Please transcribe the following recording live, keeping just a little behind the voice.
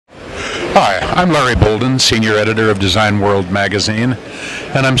Hi, I'm Larry Bolden, Senior Editor of Design World magazine,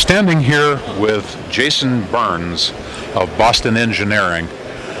 and I'm standing here with Jason Burns of Boston Engineering.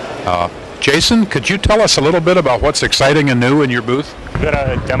 Jason, could you tell us a little bit about what's exciting and new in your booth? We've got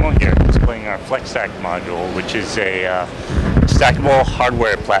a demo here displaying our FlexStack module, which is a stackable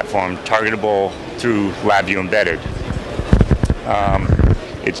hardware platform targetable through LabVIEW Embedded.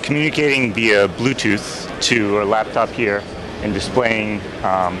 It's communicating via Bluetooth to a laptop here and displaying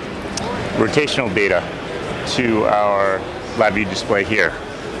rotational data to our LabVIEW display here.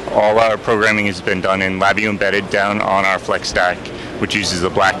 All our programming has been done in LabVIEW Embedded down on our FlexStack, which uses a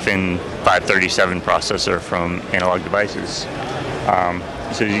Blackfin 537 processor from Analog Devices.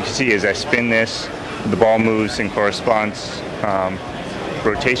 So as you can see, as I spin this, the ball moves and corresponds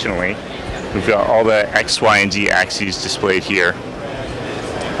rotationally. We've got all the X, Y, and Z axes displayed here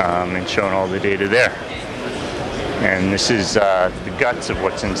and showing all the data there. And this is the guts of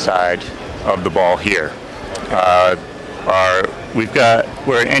what's inside of the ball here.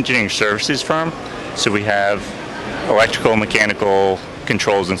 We're an engineering services firm, so we have electrical, mechanical,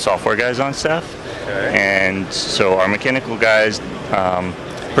 controls, and software guys on staff. Okay. And so our mechanical guys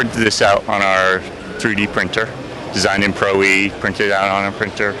printed this out on our 3D printer, designed in Pro E, printed it out on a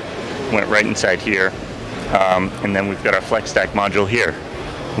printer, went right inside here. And then we've got our FlexStack module here,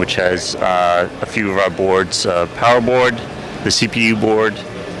 which has a few of our boards, power board, the CPU board,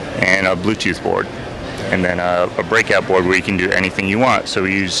 and a Bluetooth board. And then a breakout board where you can do anything you want. So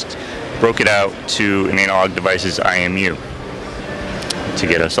we broke it out to an Analog Devices IMU to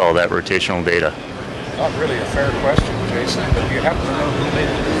get us all that rotational data. Not really a fair question, Jason, but do you happen to know who made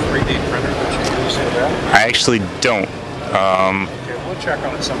the 3D printer that you used for that? I actually don't. Okay, we'll check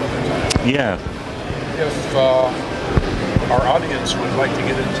on some of it. Yeah. If our audience would like to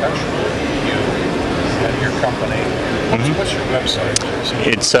get in touch with you and your company, what's your website, Jason?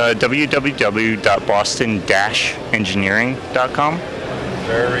 It's www.boston-engineering.com.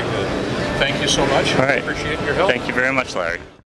 Very good. Thank you so much. All right. Appreciate your help. Thank you very much, Larry.